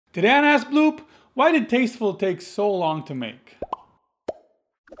Today on AskBloop, why did Tasteful take so long to make?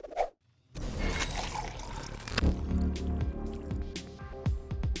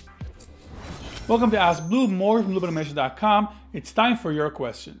 Welcome to AskBloop, more from BloopAnimation.com. It's time for your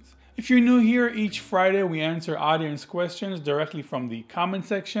questions. If you're new here, each Friday we answer audience questions directly from the comment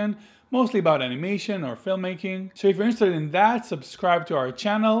section, mostly about animation or filmmaking. So if you're interested in that, subscribe to our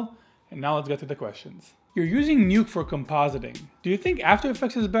channel. And now let's get to the questions. You're using Nuke for compositing. Do you think After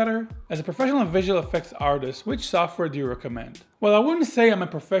Effects is better? As a professional visual effects artist, which software do you recommend? Well, I wouldn't say I'm a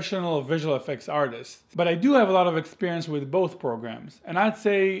professional visual effects artist, but I do have a lot of experience with both programs. And I'd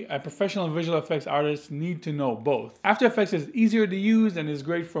say a professional visual effects artist need to know both. After Effects is easier to use and is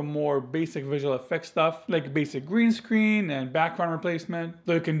great for more basic visual effects stuff, like basic green screen and background replacement,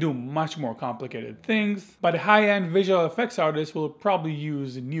 though it can do much more complicated things. But high-end visual effects artists will probably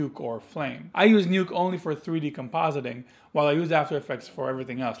use Nuke or Flame. I use Nuke only for 3D compositing, while I use After Effects for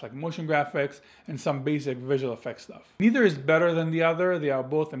everything else, like motion graphics and some basic visual effects stuff. Neither is better than the other. They are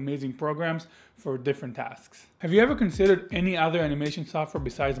both amazing programs for different tasks. Have you ever considered any other animation software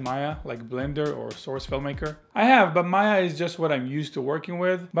besides Maya, like Blender or Source Filmmaker? I have, but Maya is just what I'm used to working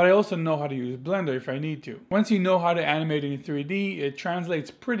with, but I also know how to use Blender if I need to. Once you know how to animate in 3D, it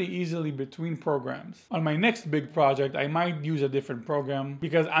translates pretty easily between programs. On my next big project, I might use a different program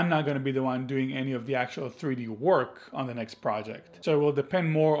because I'm not going to be the one doing any of the actual 3D work on the next project. So it will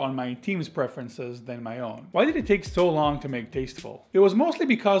depend more on my team's preferences than my own. Why did it take so long to make Tasteful? It was mostly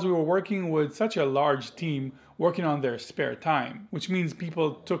because we were working with such a large team working on their spare time, which means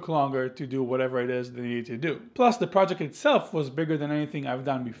people took longer to do whatever it is they needed to do. Plus, the project itself was bigger than anything I've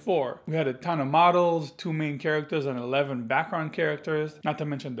done before. We had a ton of models, 2 main characters and 11 background characters, not to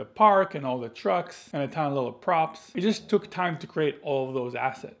mention the park and all the trucks and a ton of little props. It just took time to create all of those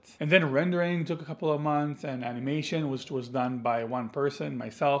assets. And then rendering took a couple of months, and animation, which was done by one person,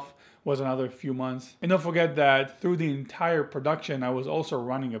 myself, was another few months. And don't forget that through the entire production, I was also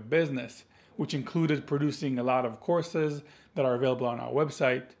running a business, which included producing a lot of courses that are available on our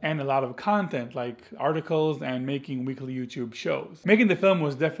website and a lot of content like articles and making weekly YouTube shows. Making the film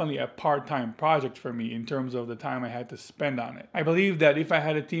was definitely a part-time project for me in terms of the time I had to spend on it. I believe that if I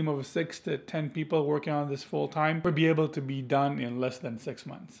had a team of 6 to 10 people working on this full-time, it would be able to be done in less than 6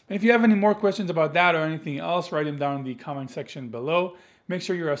 months. And if you have any more questions about that or anything else, write them down in the comment section below. Make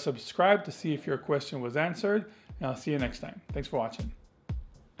sure you're subscribed to see if your question was answered, and I'll see you next time. Thanks for watching.